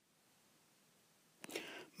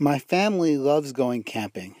My family loves going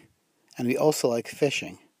camping, and we also like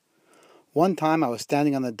fishing. One time I was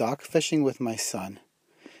standing on the dock fishing with my son.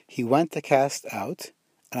 He went to cast out,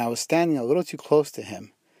 and I was standing a little too close to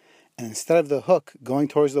him, and instead of the hook going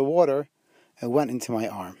towards the water, it went into my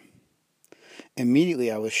arm. Immediately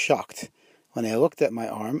I was shocked when I looked at my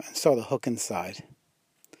arm and saw the hook inside.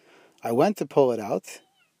 I went to pull it out,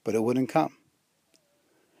 but it wouldn't come.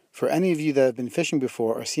 For any of you that have been fishing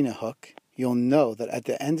before or seen a hook, you'll know that at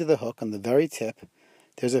the end of the hook, on the very tip,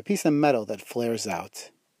 there's a piece of metal that flares out.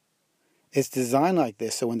 It's designed like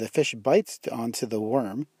this so when the fish bites onto the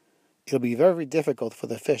worm, it'll be very difficult for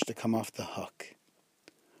the fish to come off the hook.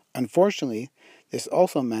 Unfortunately, this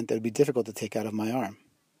also meant that it would be difficult to take out of my arm.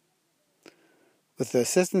 With the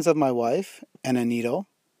assistance of my wife and a needle,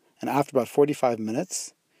 and after about 45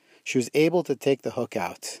 minutes, she was able to take the hook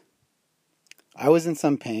out. I was in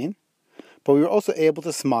some pain, but we were also able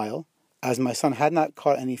to smile, as my son had not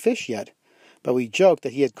caught any fish yet, but we joked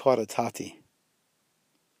that he had caught a tati.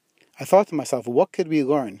 I thought to myself, what could we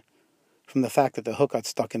learn from the fact that the hook got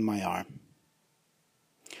stuck in my arm?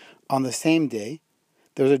 On the same day,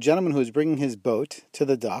 there was a gentleman who was bringing his boat to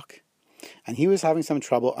the dock, and he was having some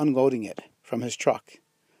trouble unloading it from his truck,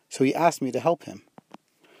 so he asked me to help him.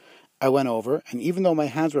 I went over, and even though my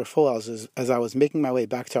hands were full as I was making my way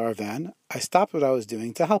back to our van, I stopped what I was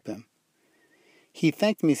doing to help him. He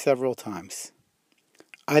thanked me several times.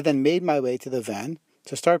 I then made my way to the van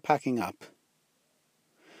to start packing up.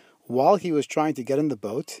 While he was trying to get in the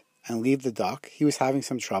boat and leave the dock, he was having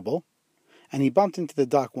some trouble, and he bumped into the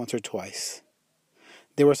dock once or twice.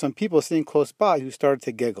 There were some people sitting close by who started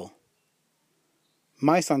to giggle.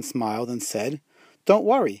 My son smiled and said, "Don't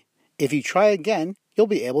worry, if you try again, you'll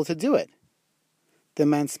be able to do it." The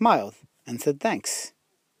man smiled and said thanks.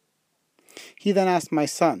 He then asked my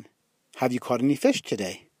son, "Have you caught any fish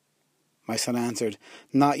today?" My son answered,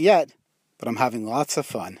 "Not yet, but I'm having lots of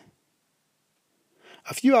fun."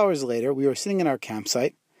 A few hours later, we were sitting in our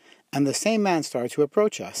campsite, and the same man started to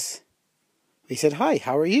approach us. We said, "Hi,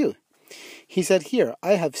 how are you?" He said, "Here,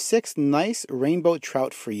 I have 6 nice rainbow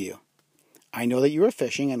trout for you. I know that you were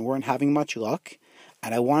fishing and weren't having much luck,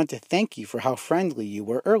 and I wanted to thank you for how friendly you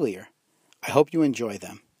were earlier. I hope you enjoy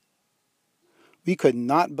them." We could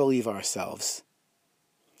not believe ourselves.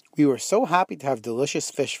 We were so happy to have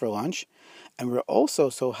delicious fish for lunch, and we were also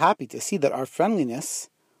so happy to see that our friendliness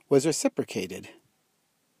was reciprocated.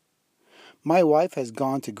 My wife has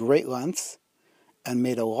gone to great lengths and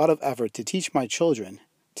made a lot of effort to teach my children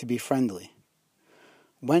to be friendly.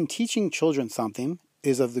 When teaching children something, it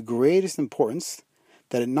is of the greatest importance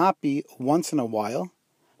that it not be once in a while,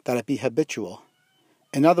 that it be habitual.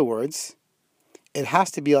 In other words, it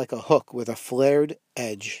has to be like a hook with a flared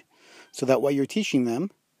edge, so that what you're teaching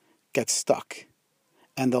them gets stuck,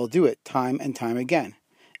 and they'll do it time and time again.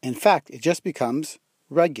 In fact, it just becomes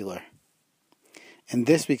regular. In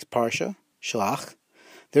this week's Parsha, Shlach,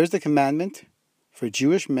 there's the commandment for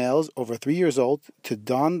Jewish males over 3 years old to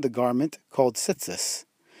don the garment called tzitzis.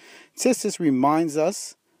 Tzitzis reminds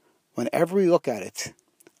us, whenever we look at it,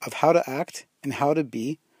 of how to act and how to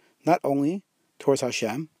be, not only towards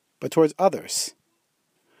Hashem, but towards others.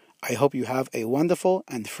 I hope you have a wonderful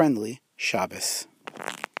and friendly Shabbos.